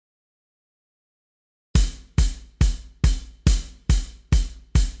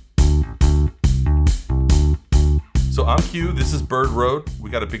So I'm Q, this is Bird Road. We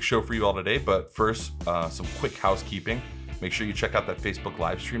got a big show for you all today, but first, some quick housekeeping. Make sure you check out that Facebook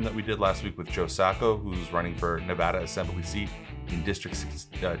live stream that we did last week with Joe Sacco, who's running for Nevada Assembly seat in District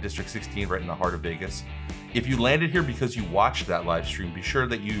 16, right in the heart of Vegas. If you landed here because you watched that live stream, be sure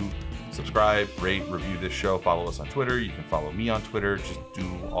that you subscribe, rate, review this show, follow us on Twitter. You can follow me on Twitter, just do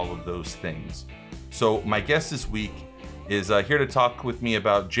all of those things. So my guest this week is here to talk with me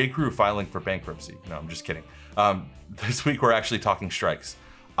about J.Crew filing for bankruptcy. No, I'm just kidding. This week we're actually talking strikes.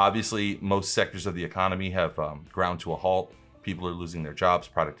 Obviously, most sectors of the economy have ground to a halt. People are losing their jobs,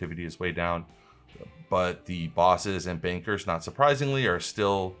 productivity is way down. But the bosses and bankers, not surprisingly, are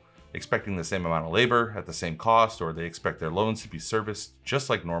still expecting the same amount of labor at the same cost, or they expect their loans to be serviced just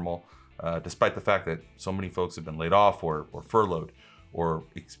like normal, despite the fact that so many folks have been laid off or furloughed or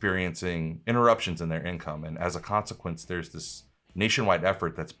experiencing interruptions in their income. And as a consequence, there's this nationwide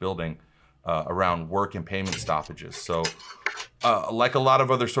effort that's building around work and payment stoppages. So like a lot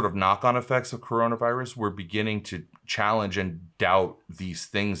of other sort of knock-on effects of coronavirus, we're beginning to challenge and doubt these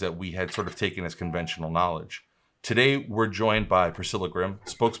things that we had sort of taken as conventional knowledge. Today, we're joined by Priscilla Grimm,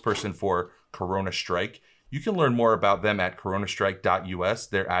 spokesperson for Corona Strike. You can learn more about them at coronastrike.us.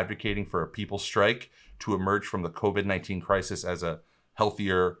 They're advocating for a people's strike to emerge from the COVID-19 crisis as a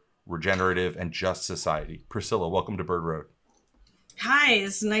healthier, regenerative, and just society. Priscilla, welcome to Bird Road. Hi,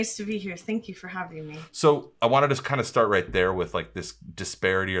 it's nice to be here. Thank you for having me. So I wanted to kind of start right there with like this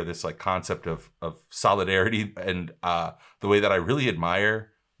disparity or this like concept of solidarity and the way that I really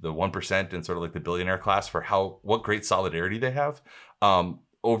admire the 1% and sort of like the billionaire class for what great solidarity they have.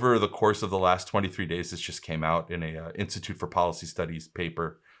 Over the course of the last 23 days, this just came out in a Institute for Policy Studies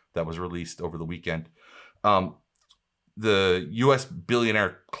paper that was released over the weekend. The U.S.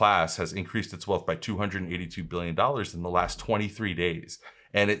 billionaire class has increased its wealth by $282 billion in the last 23 days.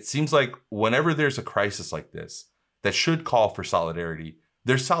 And it seems like whenever there's a crisis like this that should call for solidarity,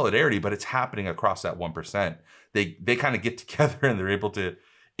 there's solidarity, but it's happening across that 1%. They kind of get together and they're able to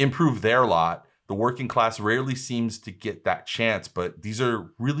improve their lot. The working class rarely seems to get that chance, but these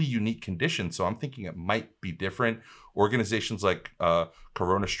are really unique conditions. So I'm thinking it might be different. Organizations like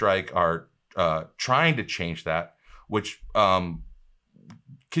Corona Strike are trying to change that. Which, can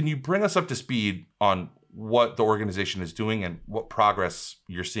you bring us up to speed on what the organization is doing and what progress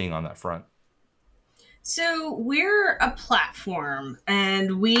you're seeing on that front? So we're a platform,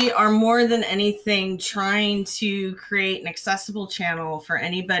 and we are more than anything trying to create an accessible channel for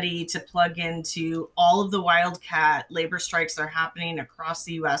anybody to plug into all of the wildcat labor strikes that are happening across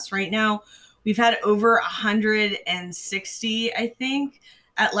the U.S. right now. We've had over 160, I think,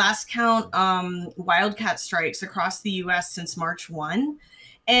 at last count, wildcat strikes across the U.S. since March 1.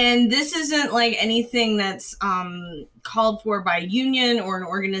 And this isn't like anything that's called for by a union or an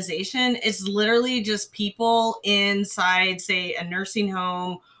organization. It's literally just people inside, say, a nursing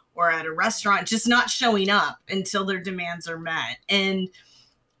home or at a restaurant, just not showing up until their demands are met. And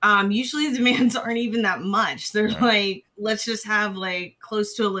usually the demands aren't even that much. They're like, let's just have like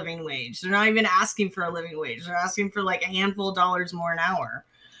close to a living wage. They're not even asking for a living wage. They're asking for like a handful of dollars more an hour.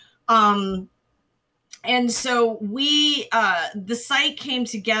 And so the site came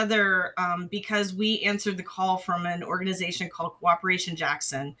together because we answered the call from an organization called Cooperation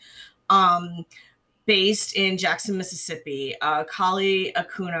Jackson, based in Jackson, Mississippi. Kali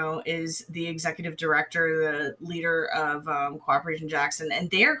Akuno is the executive director, the leader of Cooperation Jackson, and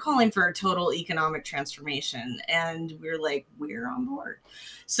they are calling for a total economic transformation. And we're on board.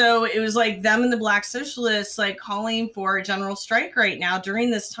 So it was like them and the Black socialists like calling for a general strike right now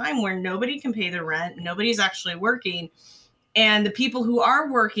during this time where nobody can pay their rent, nobody's actually working. And the people who are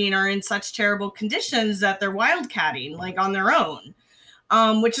working are in such terrible conditions that they're wildcatting like on their own,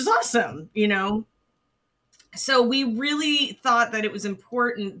 which is awesome, you know? So we really thought that it was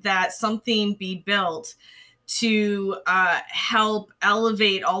important that something be built to help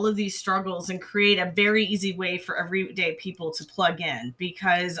elevate all of these struggles and create a very easy way for everyday people to plug in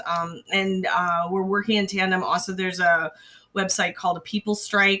because, we're working in tandem. Also, there's a website called A People's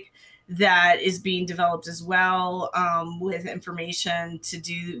Strike that is being developed as well with information to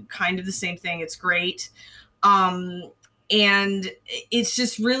do kind of the same thing. It's great. And it's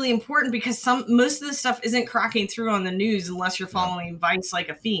just really important because most of the stuff isn't cracking through on the news unless you're following Vice like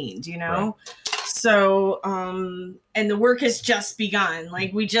a fiend, you know? Right. So, and the work has just begun.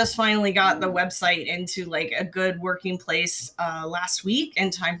 Like we just finally got the website into like a good working place last week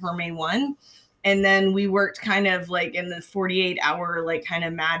in time for May 1. And then we worked kind of like in the 48-hour like kind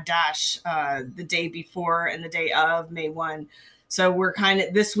of mad dash the day before and the day of May 1. So we're kind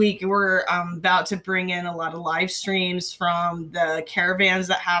of this week, we're about to bring in a lot of live streams from the caravans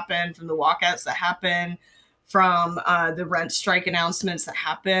that happen, from the walkouts that happen, from the rent strike announcements that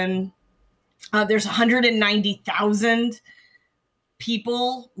happen. There's 190,000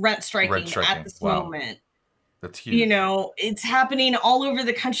 people rent striking at this moment. That's huge. You know, it's happening all over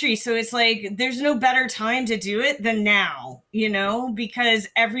the country. So it's like, there's no better time to do it than now, you know, because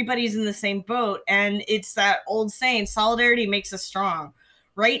everybody's in the same boat. And it's that old saying, solidarity makes us strong.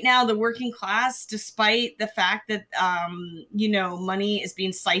 Right now, the working class, despite the fact that, you know, money is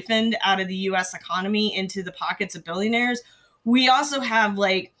being siphoned out of the U.S. economy into the pockets of billionaires, we also have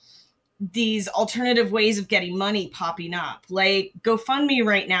like these alternative ways of getting money popping up. Like GoFundMe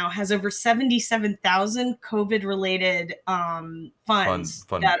right now has over 77,000 COVID related funds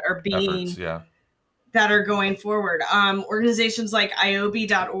that are being efforts, that are going forward. Organizations like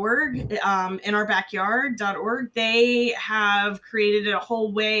iobi.org, inourbackyard.org, they have created a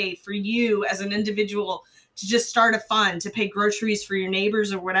whole way for you as an individual to just start a fund to pay groceries for your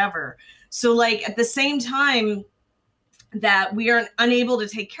neighbors or whatever. So like at the same time that we are unable to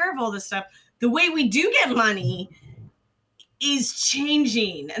take care of all this stuff, the way we do get money is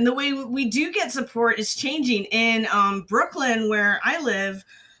changing. And the way we do get support is changing. In Brooklyn, where I live,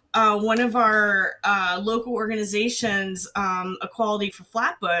 one of our local organizations, Equality for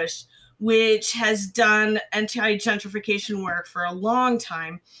Flatbush, which has done anti-gentrification work for a long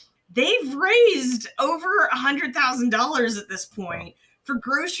time, they've raised over $100,000 at this point for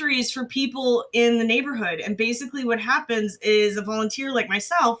groceries for people in the neighborhood. And basically what happens is a volunteer like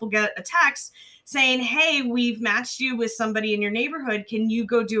myself will get a text saying, hey, we've matched you with somebody in your neighborhood. Can you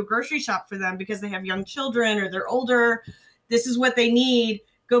go do a grocery shop for them because they have young children or they're older? This is what they need.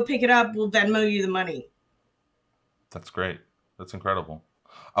 Go pick it up. We'll Venmo you the money. That's great. That's incredible.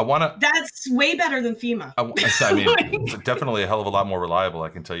 That's way better than FEMA. I mean, it's definitely a hell of a lot more reliable. I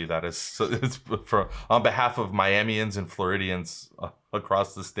can tell you that. It's on behalf of Miamians and Floridians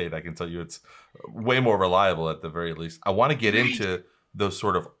across the state. I can tell you it's way more reliable at the very least. I want to get into those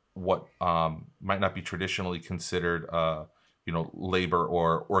sort of what might not be traditionally considered, labor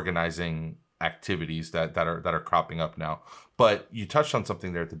or organizing activities that are cropping up now. But you touched on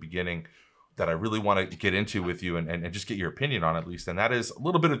something there at the beginning that I really want to get into with you and just get your opinion on, at least. And that is a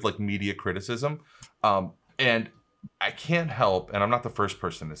little bit of like media criticism. And I can't help, and I'm not the first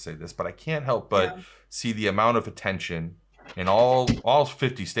person to say this, but I can't help but see the amount of attention in all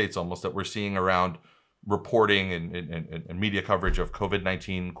 50 states almost that we're seeing around reporting and media coverage of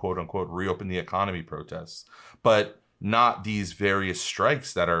COVID-19, quote unquote, reopen the economy protests, but not these various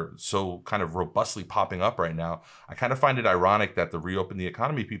strikes that are so kind of robustly popping up right now. I kind of find it ironic that the reopen the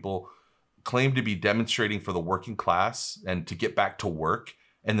economy people claim to be demonstrating for the working class and to get back to work,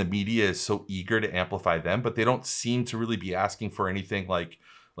 and the media is so eager to amplify them, but they don't seem to really be asking for anything like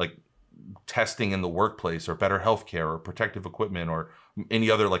testing in the workplace or better healthcare or protective equipment or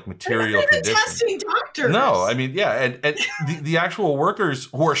any other like material conditions. Testing doctors. No, I mean, yeah, and the actual workers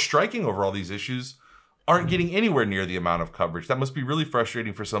who are striking over all these issues aren't getting anywhere near the amount of coverage. That must be really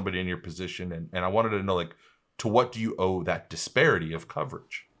frustrating for somebody in your position. And I wanted to know, like, to what do you owe that disparity of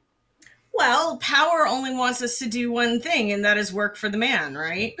coverage? Well, power only wants us to do one thing, and that is work for the man,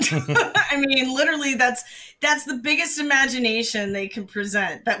 right? I mean, literally, that's the biggest imagination they can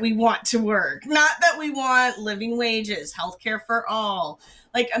present, that we want to work. Not that we want living wages, healthcare for all,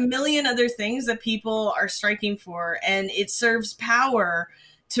 like a million other things that people are striking for. And it serves power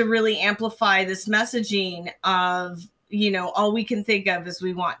to really amplify this messaging of, all we can think of is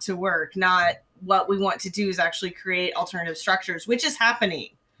we want to work, not what we want to do is actually create alternative structures, which is happening.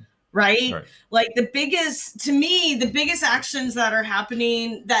 Right? Like the biggest actions that are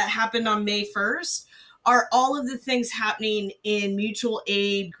happening, that happened on May 1st, are all of the things happening in mutual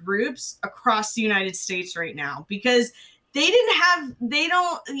aid groups across the United States right now, because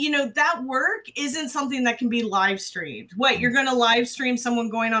that work isn't something that can be live streamed. What, you're going to live stream someone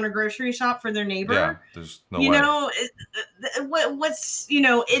going on a grocery shop for their neighbor? Yeah, there's no way. And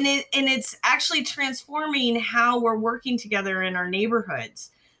it's actually transforming how we're working together in our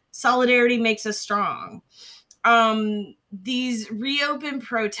neighborhoods. Solidarity makes us strong. These reopen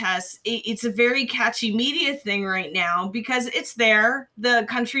protests, it's a very catchy media thing right now because it's there. The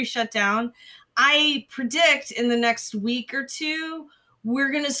country shut down. I predict in the next week or two, we're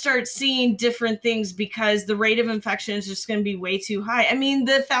going to start seeing different things because the rate of infection is just going to be way too high. I mean,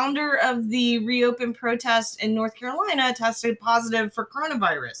 the founder of the reopen protest in North Carolina tested positive for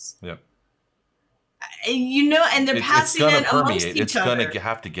coronavirus. Yeah. And they're passing it amongst each other. It's going to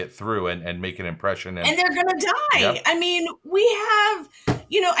have to get through and make an impression. And they're going to die. Yep. I mean, we have,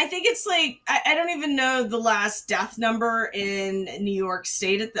 I think it's like, I don't even know the last death number in New York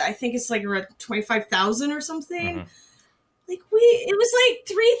State. I think it's like around 25,000 or something. Mm-hmm. it was like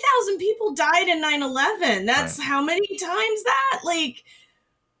 3,000 people died in 9/11. That's Right. how many times that? Like,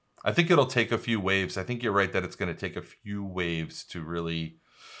 I think it'll take a few waves. I think you're right that it's going to take a few waves to really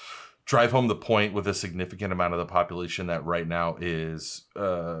drive home the point with a significant amount of the population that right now is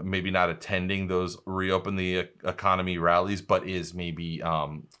maybe not attending those reopen the economy rallies, but is maybe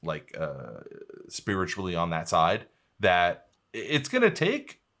spiritually on that side. That it's going to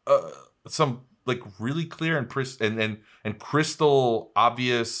take some like really clear and crystal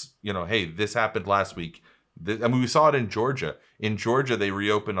obvious, hey, this happened last week. We saw it in Georgia. In Georgia, they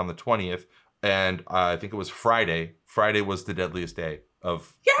reopened on the 20th, and I think it was Friday. Friday was the deadliest day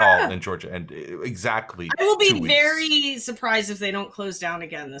of all in Georgia, and exactly. I will be very surprised if they don't close down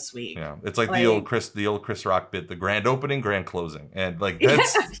again this week. Yeah, it's like the old Chris Rock bit: the grand opening, grand closing, and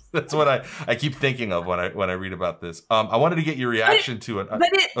that's what I keep thinking of when I read about this. I wanted to get your reaction to it, but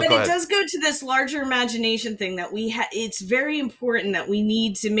it does go to this larger imagination thing that we have. It's very important that we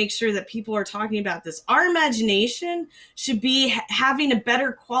need to make sure that people are talking about this. Our imagination should be having a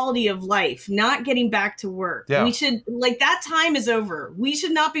better quality of life, not getting back to work. Yeah. We should that time is over. We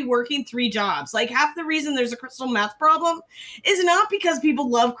should not be working 3 jobs. Like, half the reason there's a crystal meth problem is not because people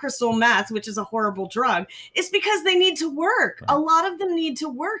love crystal meth, which is a horrible drug. It's because they need to work. Right. A lot of them need to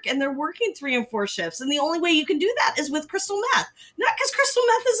work, and they're working 3 and 4 shifts. And the only way you can do that is with crystal meth. Not because crystal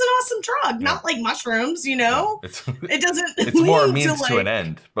meth is an awesome drug, not like mushrooms, It doesn't. It's more a means to an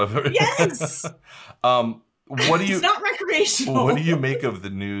end. But yes. What do you? It's not recreational. What do you make of the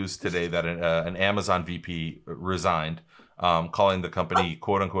news today that an Amazon VP resigned? Calling the company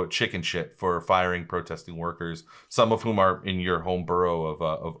 "quote unquote" chicken shit for firing protesting workers, some of whom are in your home borough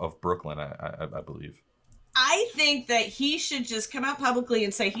of Brooklyn, I believe. I think that he should just come out publicly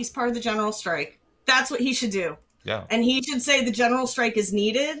and say he's part of the general strike. That's what he should do. Yeah. And he should say the general strike is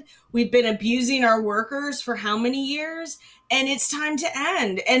needed. We've been abusing our workers for how many years? And it's time to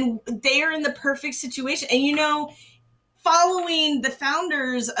end. And they are in the perfect situation. And following the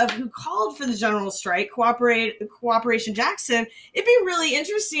founders of who called for the general strike, Cooperation Jackson, it'd be really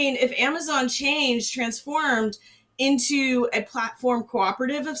interesting if Amazon transformed into a platform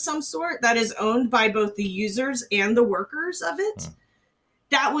cooperative of some sort that is owned by both the users and the workers of it.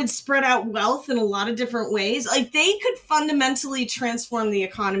 That would spread out wealth in a lot of different ways. Like, they could fundamentally transform the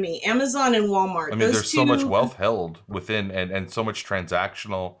economy. Amazon and Walmart. I mean, there's so much wealth held within and so much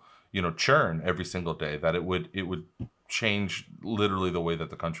transactional, churn every single day that it would change literally the way that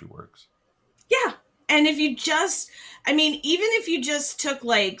the country works. Yeah. And if you even if you just took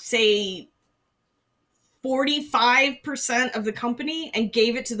say 45% of the company and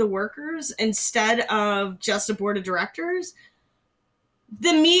gave it to the workers instead of just a board of directors,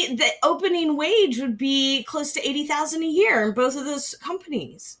 the opening wage would be close to $80,000 a year in both of those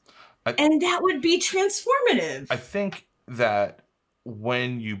companies. And that would be transformative. I think that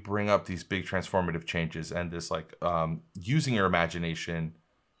when you bring up these big transformative changes and this using your imagination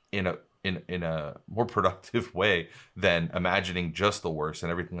in a more productive way than imagining just the worst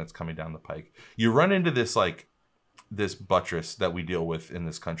and everything that's coming down the pike, you run into this buttress that we deal with in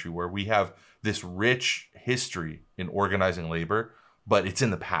this country, where we have this rich history in organizing labor, but it's in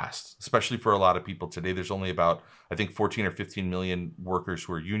the past, especially for a lot of people today. There's only about, I think, 14 or 15 million workers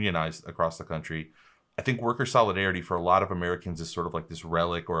who are unionized across the country. I think worker solidarity for a lot of Americans is sort of like this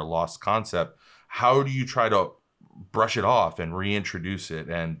relic or a lost concept. How do you try to brush it off and reintroduce it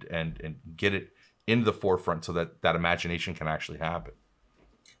and get it into the forefront so that imagination can actually happen?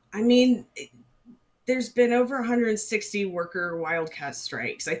 I mean, there's been over 160 worker wildcat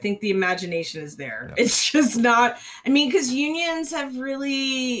strikes. I think the imagination is there. Yeah. It's just not, because unions have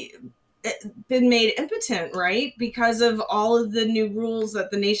really been made impotent, right? Because of all of the new rules that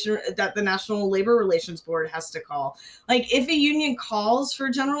the National Labor Relations Board has to call. Like, if a union calls for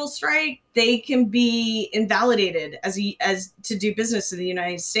general strike, they can be invalidated as to do business in the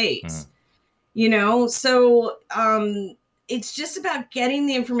United States. So it's just about getting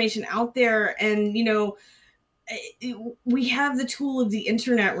the information out there. And we have the tool of the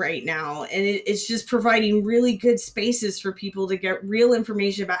internet right now, and it's just providing really good spaces for people to get real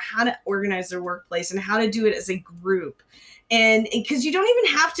information about how to organize their workplace and how to do it as a group. And because you don't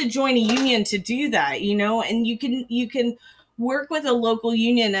even have to join a union to do that, and you can work with a local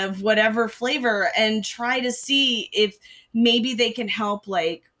union of whatever flavor and try to see if maybe they can help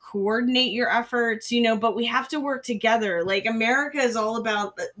coordinate your efforts, but we have to work together. America is all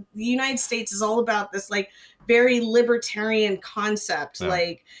about, the United States is all about this very libertarian concept,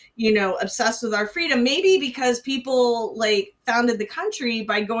 obsessed with our freedom, maybe because people founded the country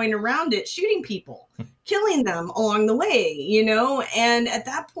by going around it, shooting people, killing them along the way, and at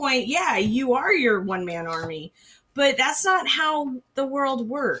that point, yeah, you are your one-man army. but that's not how the world Yeah,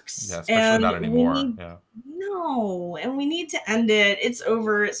 works. especially And not we anymore. need, Yeah. no, and we need to end it. It's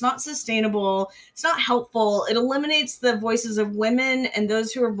over. It's not sustainable. It's not helpful. It eliminates the voices of women and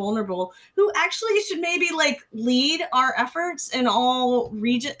those who are vulnerable, who actually should maybe like lead our efforts in all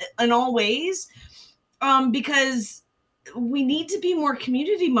ways, because we need to be more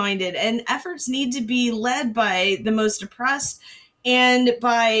community minded, and efforts need to be led by the most oppressed and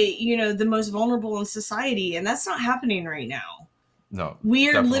by, the most vulnerable in society, and that's not happening right now. No, We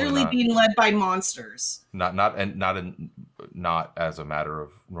are definitely literally not. being led by monsters. Not as a matter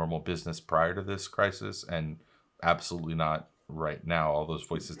of normal business prior to this crisis, and absolutely not right now. All those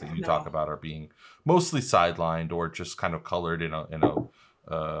voices that you talk No. about are being mostly sidelined or just kind of colored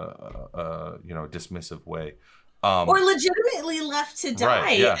dismissive way. Or Um, legitimately left to right?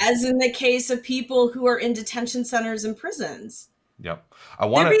 die, Yeah. as in the case of people who are in detention centers and prisons. Yep. I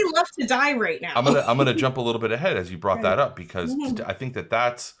They're want to. being left to die right I'm now. gonna I'm gonna jump a little bit ahead as you brought Right. that up, because Mhm. I think that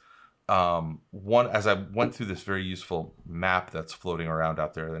that's one, as I went through this very useful map that's floating around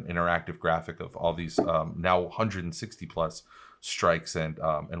out there, an interactive graphic of all these now 160 plus strikes and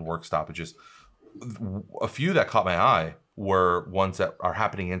work stoppages. A few that caught my eye were ones that are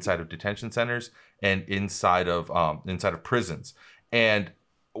happening inside of detention centers and inside of prisons. And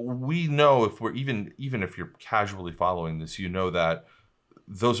we know, if we're even if you're casually following this, you know that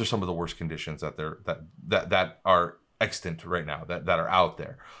those are some of the worst conditions that are extant right now, that are out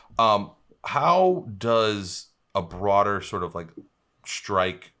there. How does a broader sort of like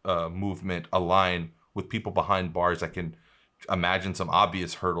strike movement align with people behind bars? I can imagine some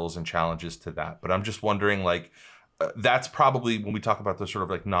obvious hurdles and challenges to that, but I'm just wondering, like, that's probably when we talk about those sort of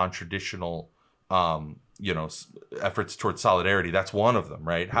like non-traditional efforts towards solidarity, that's one of them,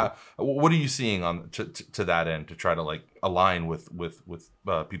 right? What are you seeing on to that end to try to like align with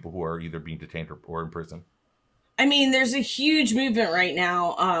people who are either being detained or in prison? I mean, there's a huge movement right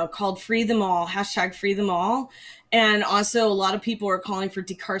now called Free Them All, hashtag Free Them All. And also, a lot of people are calling for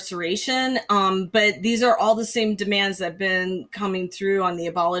decarceration. But these are all the same demands that have been coming through on the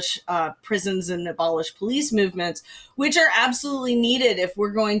abolish prisons and abolish police movements, which are absolutely needed if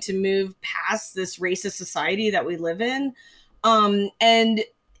we're going to move past this racist society that we live in. And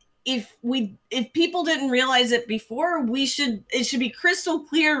if people didn't realize it before, it should be crystal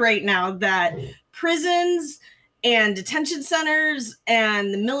clear right now that prisons and detention centers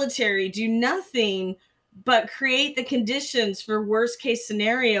and the military do nothing but create the conditions for worst case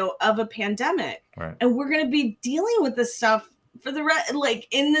scenario of a pandemic. Right. And we're going to be dealing with this stuff for the like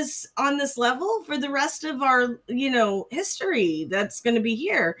in this on this level for the rest of our history that's going to be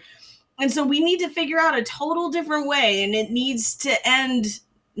here. And so we need to figure out a total different way, and it needs to end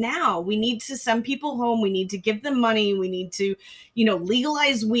now. We need to send people home. We need to give them money. We need to,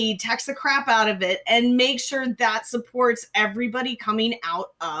 legalize weed, tax the crap out of it, and make sure that supports everybody coming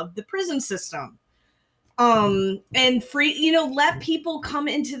out of the prison system. And free, let people come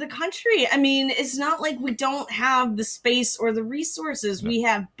into the country. I mean, it's not like we don't have the space or the resources. No. We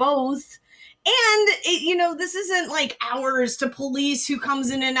have both. And this isn't like hours to police who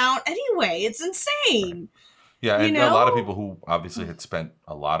comes in and out anyway. It's insane. Yeah, You and a know? lot of people who obviously had spent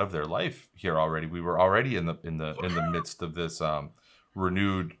a lot of their life here already. We were already in the midst of this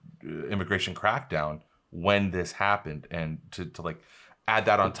renewed immigration crackdown when this happened, and to like add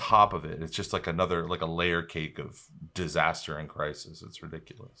that on top of it, it's just like another, like a layer cake of disaster and crisis. It's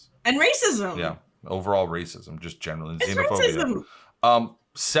ridiculous. And racism. Yeah, overall racism, just generally, and It's xenophobia. racism.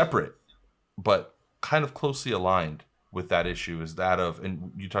 Separate but kind of closely aligned with that issue is that of,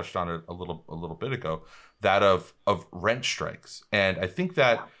 and you touched on it a little bit ago, that of rent strikes. And I think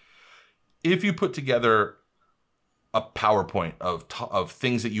that if you put together a PowerPoint of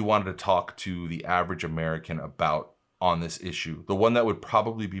things that you wanted to talk to the average American about on this issue, the one that would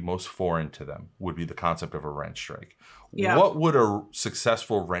probably be most foreign to them would be the concept of a rent strike. Yeah. What would a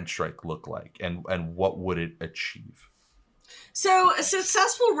successful rent strike look like, and what would it achieve? So a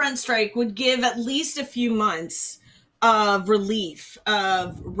successful rent strike would give at least a few months of relief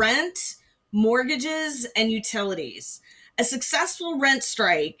of rent, mortgages, and utilities. A successful rent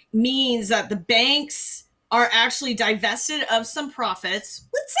strike means that the banks are actually divested of some profits.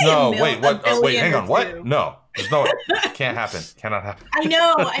 Let's say No, a wait, what? Wait, billion hang or on, what? two. No, there's no, can't happen, cannot happen. I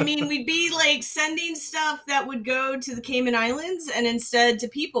know. I mean, we'd be like sending stuff that would go to the Cayman Islands and instead to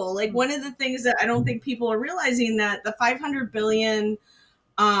people. Like, one of the things that I don't think people are realizing, that the 500 billion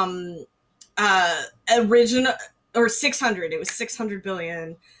original, or 600, it was 600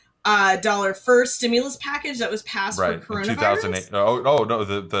 billion dollar first stimulus package that was passed Right, for in coronavirus. 2008. Oh no,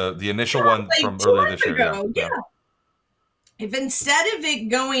 the initial one Like from 2 earlier months this year. ago. Yeah. if instead of it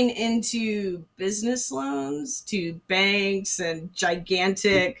going into business loans to banks and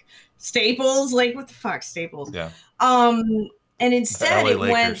gigantic Staples, like what the fuck, Staples? Yeah. Um, and The instead LA it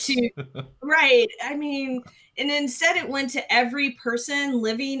went Lakers. to, right. I mean, and instead it went to every person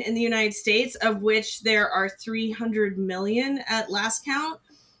living in the United States, of which there are 300 million at last count.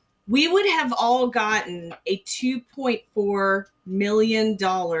 We would have all gotten a $2.4 million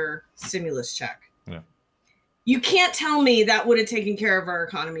stimulus check. Yeah. You can't tell me that would have taken care of our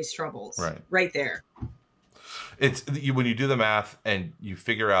economy's troubles. Right there. It's when you do the math and you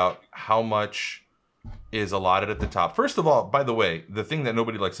figure out how much is allotted at the top. First of all, by the way, the thing that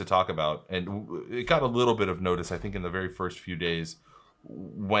nobody likes to talk about, and it got a little bit of notice, I think, in the very first few days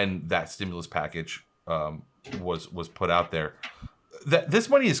when that stimulus package was put out there, that this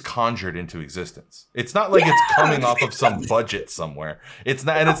money is conjured into existence. It's not like it's coming off of some budget somewhere. It's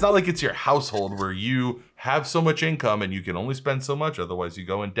not, and it's not like it's your household where you have so much income and you can only spend so much, otherwise you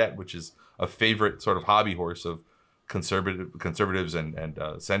go in debt, which is a favorite sort of hobby horse of conservatives and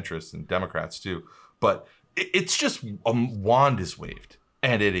centrists and Democrats too. But it's just a wand is waved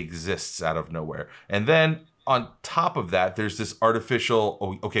and it exists out of nowhere. And then on top of that, there's this artificial,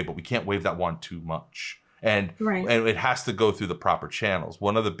 oh, okay, but we can't wave that wand too much. And it has to go through the proper channels.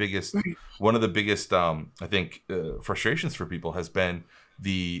 One of the biggest, I think, frustrations for people has been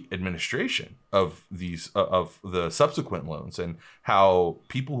the administration of these of the subsequent loans and how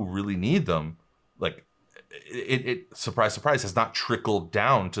people who really need them, like it surprise, has not trickled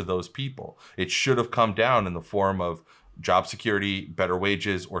down to those people. It should have come down in the form of job security, better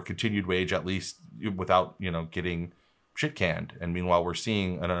wages, or continued wage, at least without getting shit canned. And meanwhile, we're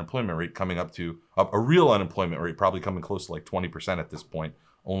seeing an unemployment rate coming up to a real unemployment rate, probably coming close to like 20% at this point,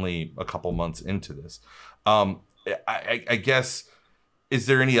 only a couple months into this. I guess, is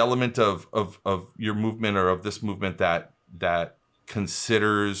there any element of your movement or of this movement that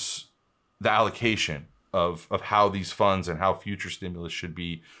considers the allocation of how these funds and how future stimulus should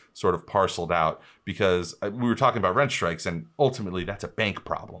be sort of parceled out? Because we were talking about rent strikes, and ultimately that's a bank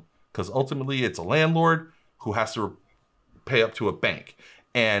problem, because ultimately it's a landlord who has to pay up to a bank.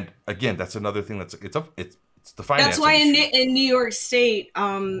 And again, that's another thing it's the finance. That's why in New York State,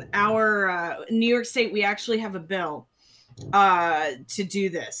 New York State, we actually have a bill to do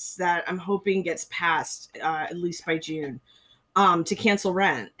this that I'm hoping gets passed at least by June, to cancel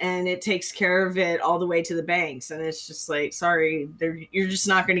rent, and it takes care of it all the way to the banks. And it's just like, sorry, you're just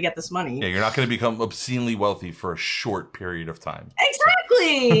not going to get this money. Yeah, you're not going to become obscenely wealthy for a short period of time.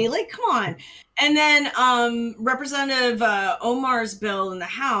 Exactly. Like, come on. And then Representative Omar's bill in the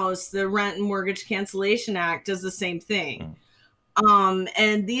House, the Rent and Mortgage Cancellation Act, does the same thing.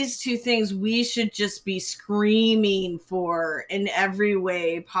 And these two things we should just be screaming for in every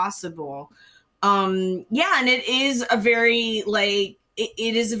way possible. And it is a very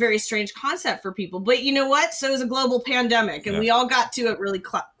it is a very strange concept for people, but you know what? So is a global pandemic, and we all got to it really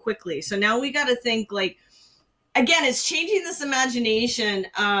quickly. So now we got to think, like, again, it's changing this imagination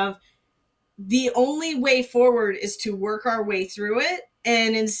of the only way forward is to work our way through it,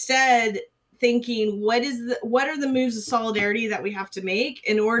 and instead thinking, what are the moves of solidarity that we have to make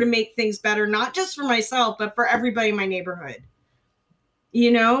in order to make things better, not just for myself, but for everybody in my neighborhood.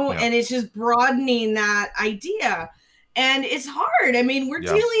 And it's just broadening that idea. And it's hard. I mean, we're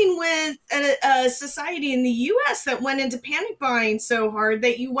dealing with a society in the U.S. that went into panic buying so hard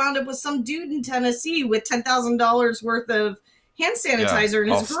that you wound up with some dude in Tennessee with $10,000 worth of hand sanitizer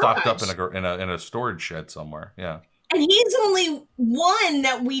in his garage, stocked up in a storage shed somewhere. Yeah. And he's only one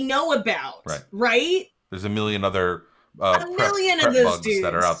that we know about, right? There's a million other prep bugs dudes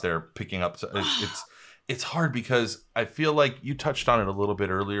that are out there picking up. It's hard because I feel like you touched on it a little bit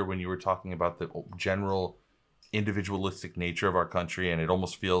earlier when you were talking about the general individualistic nature of our country, and it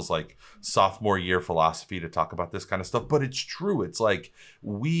almost feels like sophomore year philosophy to talk about this kind of stuff, but it's true. It's like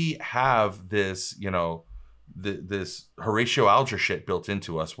we have this, this Horatio Alger shit built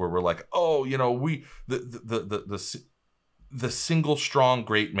into us where we're like, oh, the single strong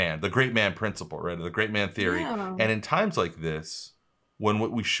great man, the great man principle, right? The great man theory. Yeah. And in times like this, when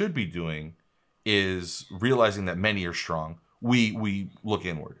what we should be doing is realizing that many are strong, we look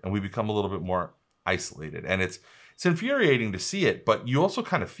inward and we become a little bit more isolated. And it's infuriating to see it, but you also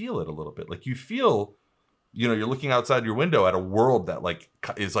kind of feel it a little bit. Like you feel, you're looking outside your window at a world that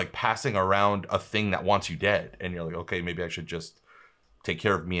is passing around a thing that wants you dead. And you're like, okay, maybe I should just take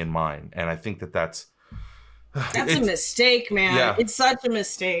care of me and mine. And I think that's a mistake, man. Yeah. It's such a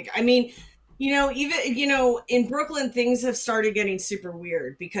mistake. I mean, even, in Brooklyn, things have started getting super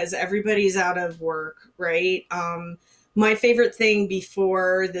weird because everybody's out of work, right? my favorite thing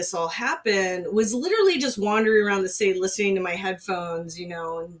before this all happened was literally just wandering around the city, listening to my headphones, and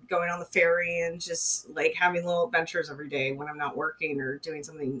going on the ferry and just like having little adventures every day when I'm not working or doing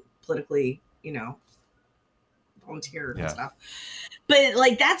something politically, volunteer and Yeah. stuff. But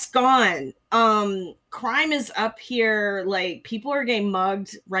like that's gone. Crime is up here. Like people are getting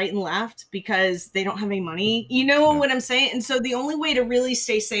mugged right and left because they don't have any money. You know what I'm saying? And so the only way to really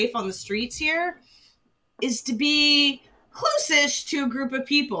stay safe on the streets here is to be close-ish to a group of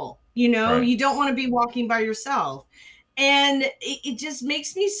people. Right. You don't want to be walking by yourself. And it just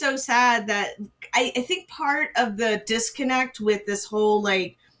makes me so sad that I think part of the disconnect with this whole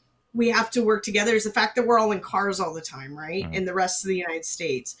like we have to work together is the fact that we're all in cars all the time, right? In the rest of the United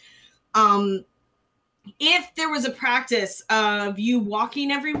States. If there was a practice of you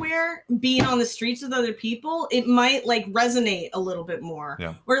walking everywhere, being on the streets with other people, it might like resonate a little bit more,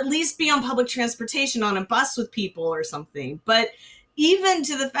 or at least be on public transportation on a bus with people or something. But even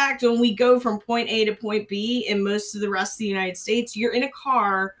to the fact when we go from point A to point B in most of the rest of the United States, you're in a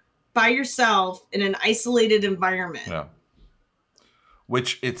car by yourself in an isolated environment. Yeah.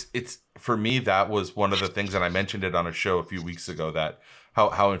 Which it's for me, that was one of the things, and I mentioned it on a show a few weeks ago, that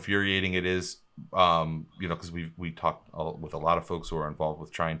how infuriating it is, because we talked with a lot of folks who are involved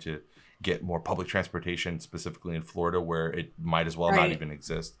with trying to get more public transportation, specifically in Florida, where it might as well not even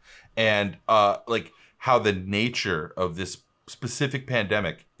exist, and like how the nature of this specific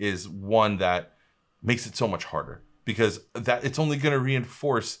pandemic is one that makes it so much harder, because that it's only going to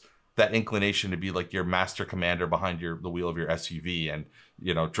reinforce that inclination to be like your master commander behind the wheel of your SUV and,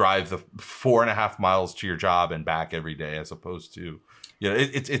 drive the 4.5 miles to your job and back every day, as opposed to,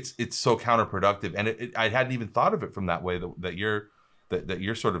 it's so counterproductive. And I hadn't even thought of it from that way that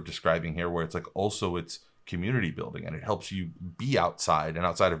you're sort of describing here, where it's like also it's community building and it helps you be outside and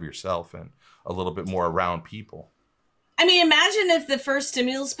outside of yourself and a little bit more around people. I mean, imagine if the first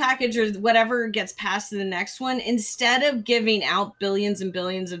stimulus package or whatever gets passed to the next one, instead of giving out billions and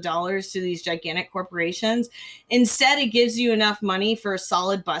billions of dollars to these gigantic corporations, instead it gives you enough money for a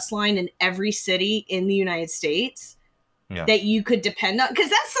solid bus line in every city in the United States that you could depend on. Because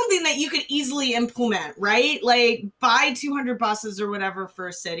that's something that you could easily implement, right? Like buy 200 buses or whatever for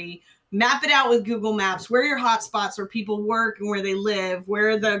a city, map it out with Google Maps, where are your hotspots, where people work and where they live, where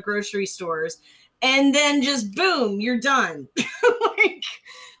are the grocery stores, and then just boom, you're done.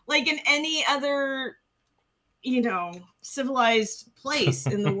 like in any other, civilized place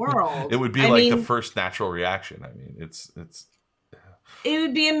in the world. It would be the first natural reaction. I mean, it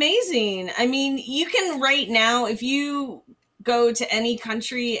would be amazing. I mean, you can right now, if you go to any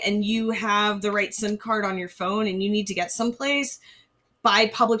country and you have the right SIM card on your phone and you need to get someplace by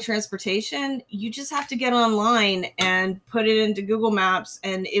public transportation, you just have to get online and put it into Google Maps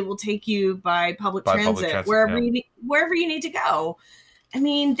and it will take you by public transit wherever you need to go. I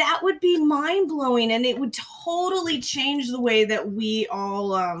mean, that would be mind blowing, and it would totally change the way that we all,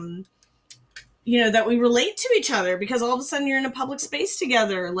 that we relate to each other, because all of a sudden you're in a public space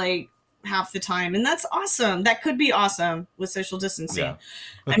together, like half the time. And that's awesome. That could be awesome with social distancing. Yeah.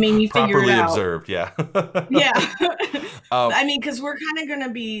 I mean, you figure it out. Properly observed. Yeah. Yeah. I mean, because we're kind of going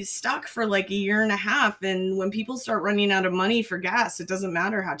to be stuck for like a year and a half. And when people start running out of money for gas, it doesn't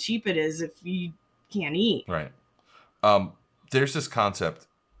matter how cheap it is if you can't eat. Right. There's this concept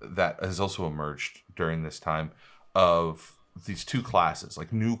that has also emerged during this time of these two classes,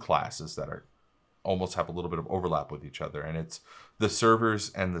 like new classes that are almost have a little bit of overlap with each other. And it's the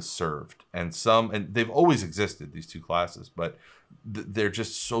servers and the served. And they've always existed, these two classes, but they're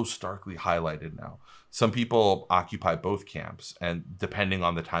just so starkly highlighted now. Some people occupy both camps, and depending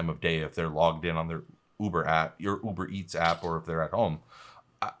on the time of day, if they're logged in on their Uber app, your Uber Eats app, or if they're at home,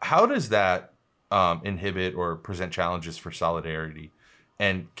 how does that inhibit or present challenges for solidarity?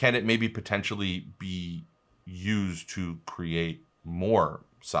 And can it maybe potentially be used to create more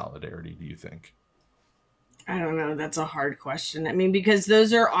solidarity, do you think? I don't know. That's a hard question. I mean, because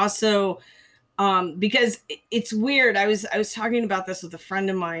those are also, because it's weird. I was talking about this with a friend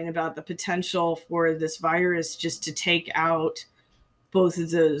of mine about the potential for this virus just to take out both of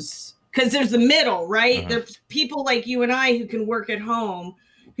those. Because there's the middle, right? There's people like you and I who can work at home,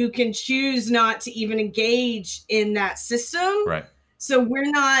 who can choose not to even engage in that system. Right. So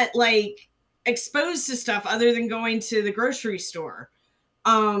we're not like exposed to stuff other than going to the grocery store.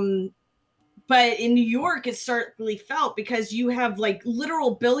 But in New York, it's starkly felt because you have like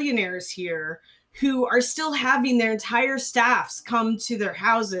literal billionaires here who are still having their entire staffs come to their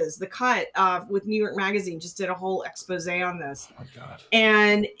houses. The Cut with New York Magazine just did a whole expose on this. Oh my God.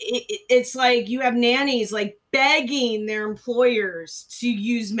 And it's like you have nannies like begging their employers to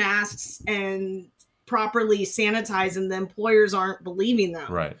use masks and properly sanitized and the employers aren't believing them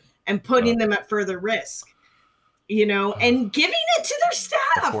Right. and putting them at further risk, and giving it to their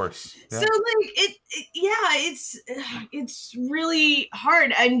staff. Of course. Yeah. So like it's really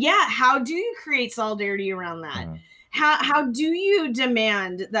hard. And how do you create solidarity around that? How do you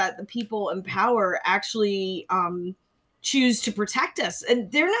demand that the people in power actually choose to protect us? And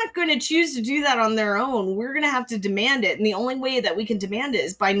they're not going to choose to do that on their own. We're going to have to demand it. And the only way that we can demand it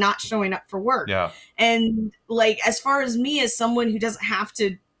is by not showing up for work. Yeah. And like, as far as me, as someone who doesn't have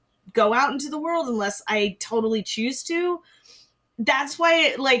to go out into the world unless I totally choose to, that's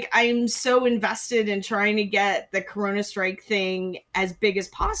why like I'm so invested in trying to get the Corona strike thing as big as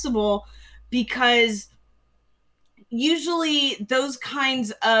possible, because usually those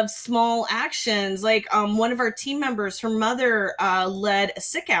kinds of small actions, like one of our team members, her mother led a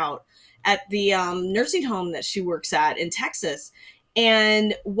sick out at the nursing home that she works at in Texas,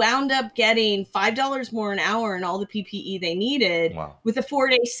 and wound up getting $5 more an hour and all the PPE they needed. Wow. With a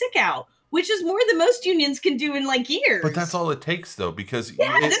 4-day sick out, which is more than most unions can do in like years. But that's all it takes, though, because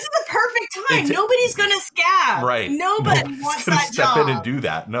this is the perfect time. Nobody's gonna scab. Right. Nobody wants gonna that step job. in and do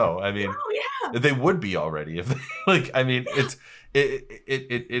that. No, I mean, they would be already if they, like. I mean,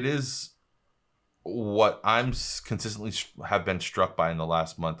 it is what I'm consistently have been struck by in the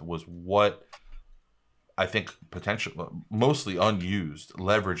last month was what I think potential, mostly unused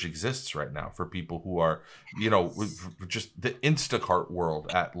leverage exists right now for people who are, just the Instacart world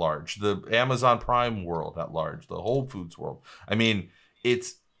at large, the Amazon Prime world at large, the Whole Foods world. I mean,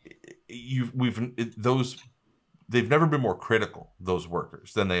 they've never been more critical, those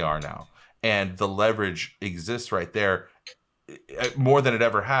workers, than they are now. And the leverage exists right there more than it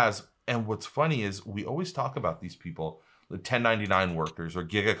ever has. And what's funny is we always talk about these people, the 1099 workers or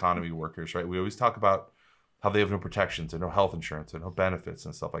gig economy workers, right? We always talk about how they have no protections and no health insurance and no benefits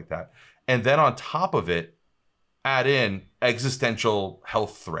and stuff like that. And then on top of it, add in existential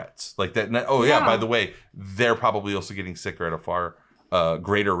health threats like that. By the way, they're probably also getting sicker at a far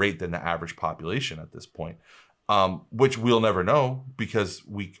greater rate than the average population at this point, which we'll never know because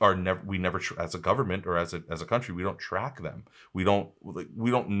we never as a government or as a country, we don't track them. We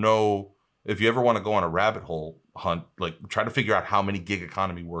don't know. If you ever want to go on a rabbit hole hunt, like try to figure out how many gig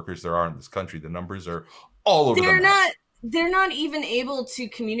economy workers there are in this country, the numbers are all over the map. They're not even able to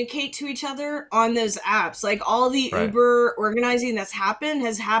communicate to each other on those apps. Like all the Uber organizing has happened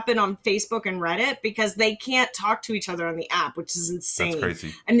on Facebook and Reddit because they can't talk to each other on the app, which is insane. That's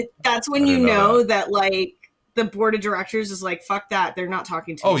crazy. And that's when you know that like the board of directors is like, fuck that. They're not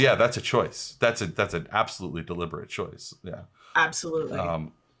talking to each other. That's a choice. That's an absolutely deliberate choice. Yeah. Absolutely.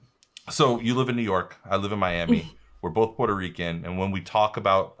 So you live in New York. I live in Miami. We're both Puerto Rican. And when we talk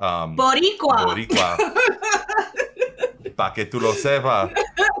about Boricua. Pa que tú lo sepa.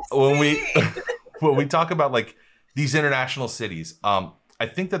 When we talk about like these international cities, I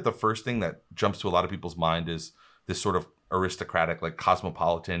think that the first thing that jumps to a lot of people's mind is this sort of aristocratic, like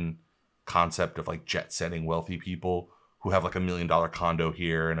cosmopolitan concept of like jet setting wealthy people who have like $1 million condo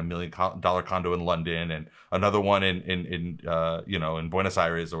here and $1 million condo in London and another one in Buenos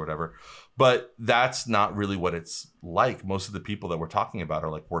Aires or whatever. But that's not really what it's like. Most of the people that we're talking about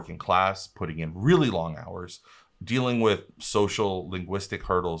are like working class, putting in really long hours, dealing with social linguistic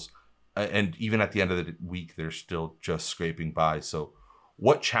hurdles. And even at the end of the week, they're still just scraping by. So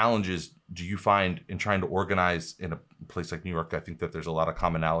what challenges do you find in trying to organize in a place like New York? I think that there's a lot of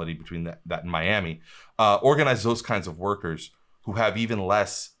commonality between that and Miami. Organize those kinds of workers who have even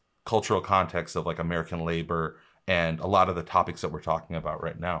less cultural context of like American labor and a lot of the topics that we're talking about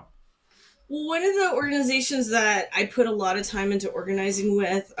right now. One of the organizations that I put a lot of time into organizing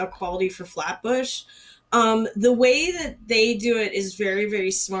with, Equality for Flatbush, the way that they do it is very,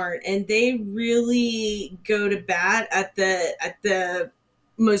 very smart, and they really go to bat at the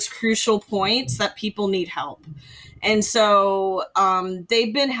most crucial points that people need help. And so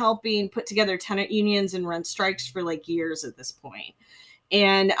they've been helping put together tenant unions and rent strikes for like years at this point.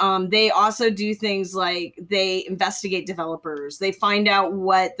 And they also do things like they investigate developers. They find out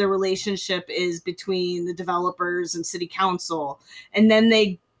what the relationship is between the developers and city council. And then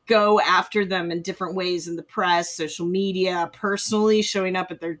they go after them in different ways in the press, social media, personally showing up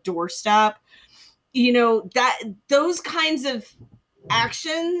at their doorstep. That those kinds of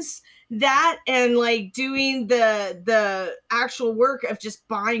actions, that and like doing the actual work of just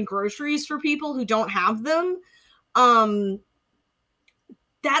buying groceries for people who don't have them,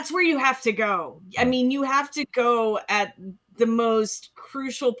 that's where you have to go. I mean, you have to go at the most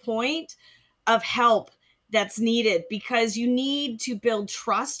crucial point of help that's needed, because you need to build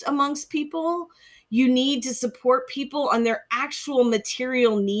trust amongst people. You need to support people on their actual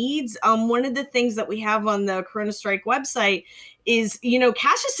material needs. One of the things that we have on the Corona Strike website is,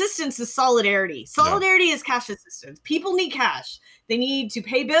 cash assistance is solidarity. Solidarity is cash assistance. People need cash. They need to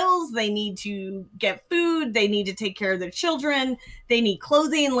pay bills. They need to get food. They need to take care of their children. They need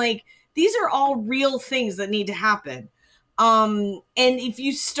clothing. Like, these are all real things that need to happen. And if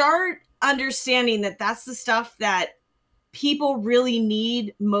you start understanding that that's the stuff that people really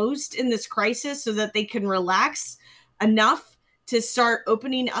need most in this crisis so that they can relax enough to start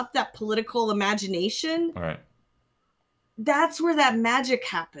opening up that political imagination. All right. That's where that magic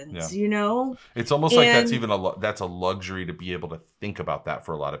happens, It's almost like that's even that's a luxury to be able to think about that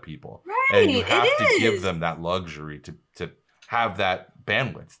for a lot of people. Right. And you have to give them that luxury to have that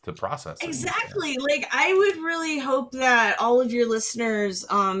bandwidth to process it. Exactly. Like, I would really hope that all of your listeners,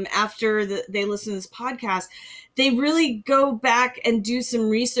 after they listen to this podcast, they really go back and do some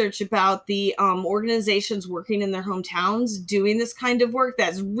research about the organizations working in their hometowns doing this kind of work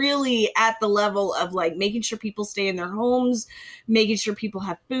that's really at the level of, like, making sure people stay in their homes, making sure people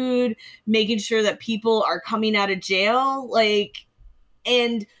have food, making sure that people are coming out of jail, like,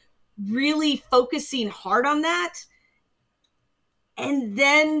 and really focusing hard on that. And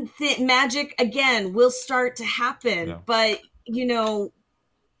then magic again will start to happen. Yeah. But,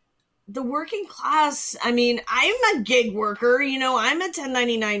 the working class, I mean, I'm a gig worker, I'm a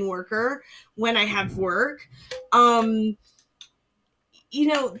 1099 worker when I have work. That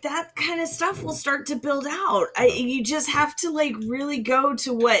kind of stuff will start to build out. You just have to, like, really go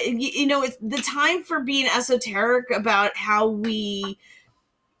to what, it's the time for being esoteric about how we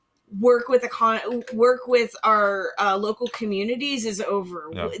work with our local communities is over.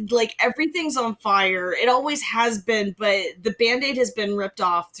 Yeah. Like, everything's on fire. It always has been, but the Band-Aid has been ripped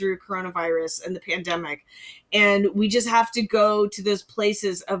off through coronavirus and the pandemic. And we just have to go to those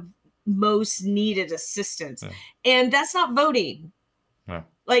places of most needed assistance. Yeah. And that's not voting. Yeah.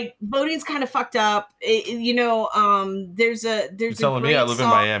 Like, voting's kind of fucked up. There's You're telling me I live in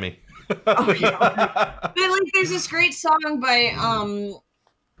Miami. Oh, yeah. But, like, there's this great song by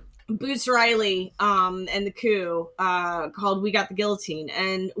Boots Riley and the Coup called "We Got the Guillotine,"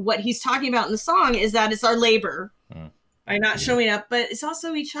 and what he's talking about in the song is that it's our labor by not showing up, but it's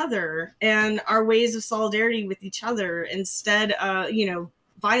also each other and our ways of solidarity with each other instead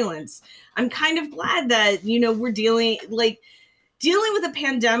violence. I'm kind of glad that we're dealing with a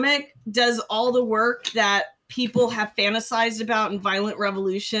pandemic does all the work that people have fantasized about in violent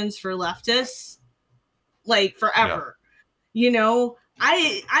revolutions for leftists, like, forever. Yeah.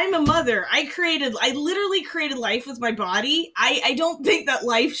 I'm a mother. I literally created life with my body. I don't think that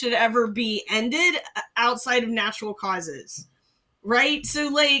life should ever be ended outside of natural causes. Right? So,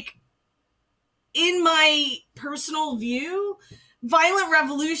 like, in my personal view, violent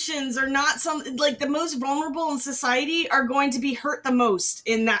revolutions are not something, like, the most vulnerable in society are going to be hurt the most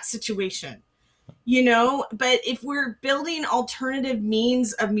in that situation. But if we're building alternative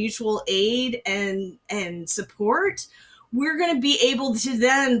means of mutual aid and support, we're going to be able to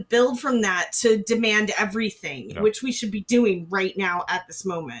then build from that to demand everything, which we should be doing right now at this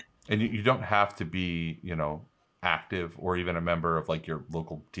moment. And you don't have to be, active or even a member of, like, your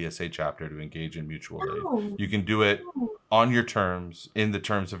local TSA chapter to engage in mutual aid. You can do it on your terms, in the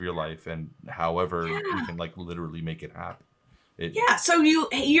terms of your life, and however you can, like, literally make it happen. So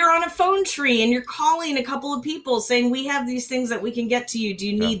you're on a phone tree and you're calling a couple of people saying, we have these things that we can get to you. Do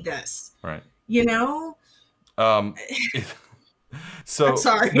you need this? Right. So I'm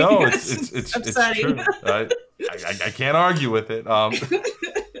sorry. No, it's true. I can't argue with it.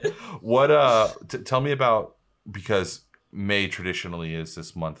 Tell me about, because May traditionally is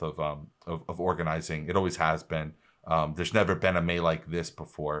this month of organizing. It always has been. There's never been a May like this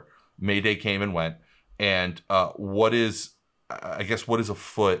before. May Day came and went, and what is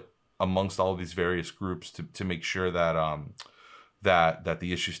afoot amongst all of these various groups to make sure that that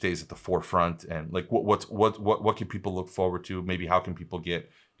the issue stays at the forefront, and, like, what can people look forward to? Maybe how can people get,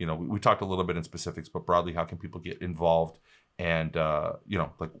 we talked a little bit in specifics, but broadly, how can people get involved? And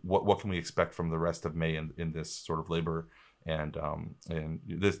like, what can we expect from the rest of May in this sort of labor and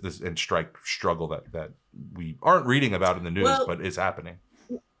this and strike struggle that we aren't reading about in the news, but is happening?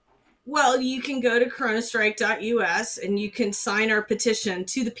 Well, you can go to coronastrike.us and you can sign our petition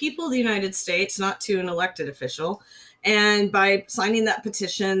to the people of the United States, not to an elected official. And by signing that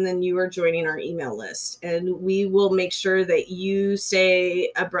petition, then you are joining our email list. And we will make sure that you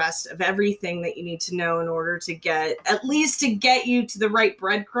stay abreast of everything that you need to know in order to get you to the right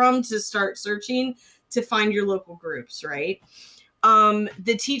breadcrumb to start searching to find your local groups, right?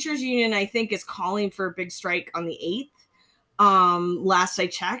 The teachers union, I think, is calling for a big strike on the 8th. last I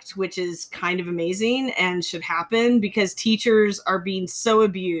checked, which is kind of amazing and should happen because teachers are being so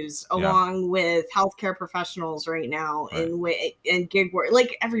abused along with healthcare professionals right now in gig work.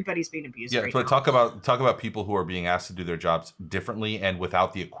 Like everybody's being abused right now. Talk about people who are being asked to do their jobs differently and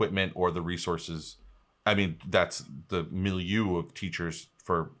without the equipment or the resources. I mean, that's the milieu of teachers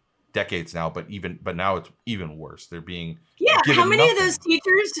for decades now, but now it's even worse. They're being how many of those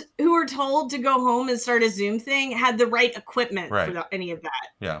teachers who were told to go home and start a Zoom thing had the right equipment for any of that?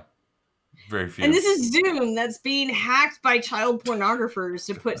 Yeah, very few. And this is Zoom that's being hacked by child pornographers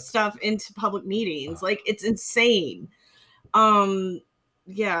to put stuff into public meetings. Like, it's insane. And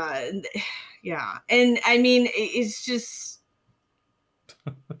I mean, it's just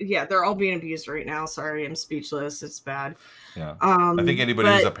they're all being abused right now. Sorry, I'm speechless. It's bad. Yeah. I think anybody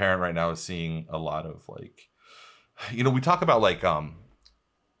who's a parent right now is seeing a lot of, like, we talk about, like,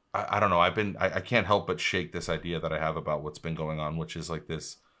 I don't know. I can't help but shake this idea that I have about what's been going on, which is like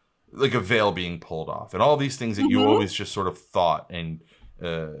this, like a veil being pulled off and all these things that you always just sort of thought and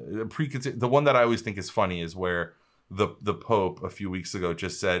the one that I always think is funny is where the Pope a few weeks ago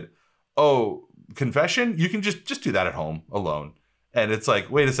just said, "Oh, confession, you can just do that at home alone." And it's like,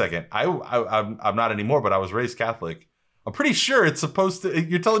 wait a second, I'm not anymore, but I was raised Catholic. I'm pretty sure it's supposed to.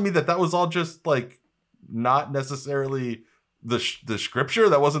 You're telling me that was all just like not necessarily the scripture.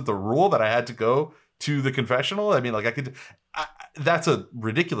 That wasn't the rule that I had to go to the confessional. I mean, like that's a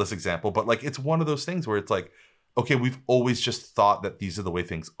ridiculous example, but like it's one of those things where it's like, okay, we've always just thought that these are the way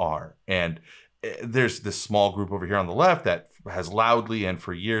things are, and there's this small group over here on the left that has loudly and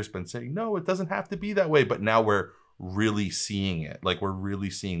for years been saying, no, it doesn't have to be that way. But now we're really seeing it. Like, we're really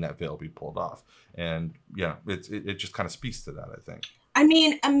seeing that veil be pulled off. And it just kind of speaks to that, I think. I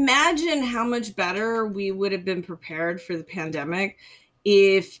mean, imagine how much better we would have been prepared for the pandemic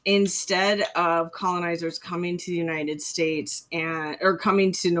if instead of colonizers coming to the United States or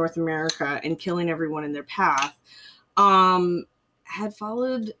coming to North America and killing everyone in their path, had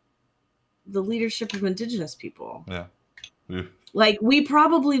followed the leadership of indigenous people. Yeah. Like, we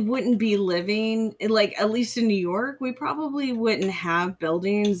probably wouldn't be living, like, at least in New York, we probably wouldn't have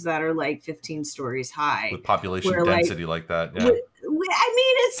buildings that are like 15 stories high. With population density like that. Yeah. I mean,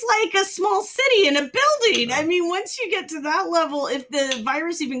 it's like a small city in a building. Yeah. I mean, once you get to that level, if the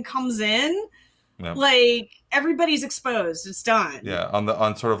virus even comes in, like, everybody's exposed. It's done. Yeah.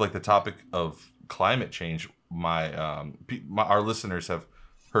 On sort of like the topic of climate change, our listeners have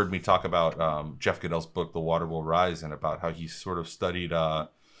heard me talk about Jeff Goodell's book, The Water Will Rise, and about how he sort of studied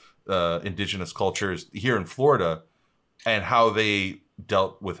indigenous cultures here in Florida and how they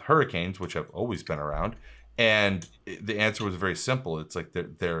dealt with hurricanes, which have always been around. And the answer was very simple. It's like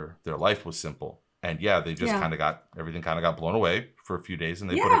their life was simple. And they just everything kind of got blown away for a few days and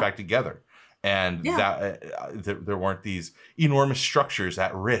they put it back together. And there weren't these enormous structures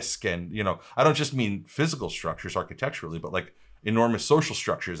at risk. And, I don't just mean physical structures architecturally, but like enormous social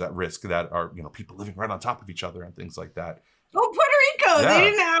structures at risk that are, people living right on top of each other and things like that. Oh, Puerto Rico. They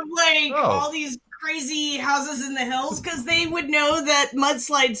didn't have all these crazy houses in the hills because they would know that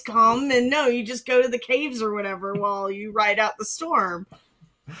mudslides come and you just go to the caves or whatever while you ride out the storm.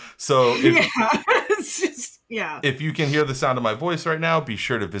 So if you can hear the sound of my voice right now, be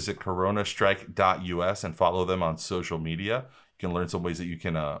sure to visit coronastrike.us and follow them on social media. You can learn some ways that you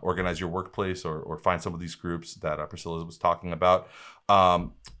can organize your workplace or find some of these groups that Priscilla was talking about.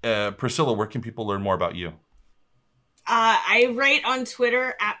 Priscilla, where can people learn more about you? I write on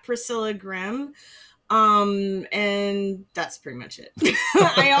Twitter at Priscilla Grimm. And that's pretty much it.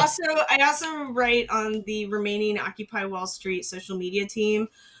 I also write on the remaining Occupy Wall Street social media team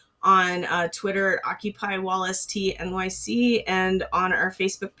on Twitter at Occupy Wall ST NYC and on our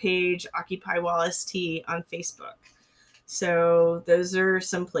Facebook page, Occupy Wall ST on Facebook. So those are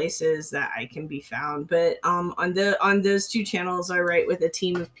some places that I can be found. But on those two channels, I write with a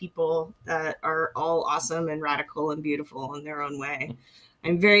team of people that are all awesome and radical and beautiful in their own way.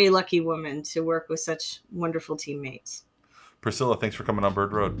 I'm a very lucky woman to work with such wonderful teammates. Priscilla, thanks for coming on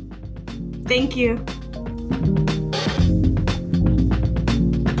Bird Road. Thank you.